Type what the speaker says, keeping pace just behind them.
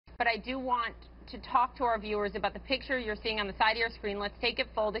but I do want to talk to our viewers about the picture you're seeing on the side of your screen. Let's take it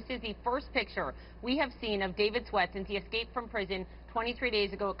full. This is the first picture we have seen of David Sweat since he escaped from prison 23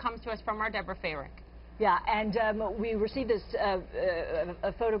 days ago. It comes to us from our Deborah Farrick. Yeah, and we received this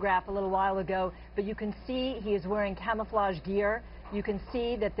a photograph a little while ago, but you can see he is wearing camouflage gear. You can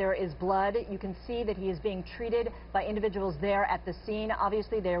see that there is blood. You can see that he is being treated by individuals there at the scene.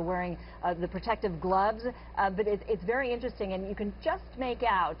 Obviously, they're wearing the protective gloves, but it's very interesting, and you can just make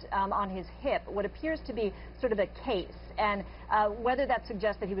out on his hip what appears to be sort of a case. And whether that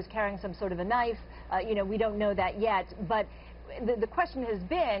suggests that he was carrying some sort of a knife, you know, we don't know that yet, but the question has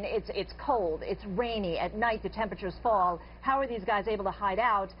been, it's cold, it's rainy, at night the temperatures fall. How are these guys able to hide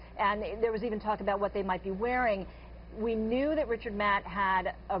out? And there was even talk about what they might be wearing. We knew that Richard Matt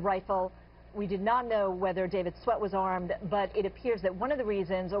had a rifle. We did not know whether David Sweat was armed, but it appears that one of the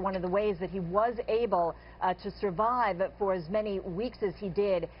reasons, or one of the ways that he was able to survive for as many weeks as he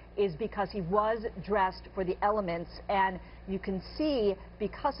did, is because he was dressed for the elements. And you can see,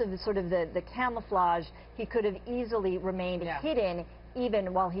 because of the camouflage, he could have easily remained hidden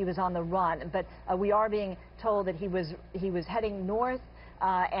even while he was on the run. But we are being told that he was heading north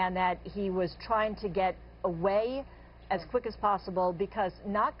and that he was trying to get away as quick as possible, because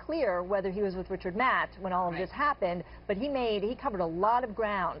not clear whether he was with Richard Matt when all of this happened, but he covered a lot of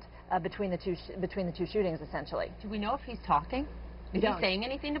ground between the two shootings, essentially. Do we know if he's talking? Is he saying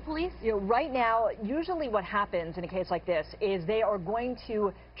anything to police? You know, right now, usually what happens in a case like this is they are going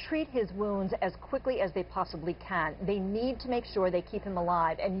to treat his wounds as quickly as they possibly can. They need to make sure they keep him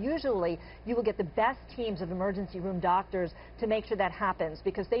alive. And usually, you will get the best teams of emergency room doctors to make sure that happens,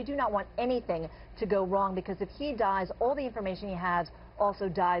 because they do not want anything to go wrong, because if he dies, all the information he has also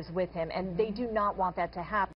dies with him. And they do not want that to happen.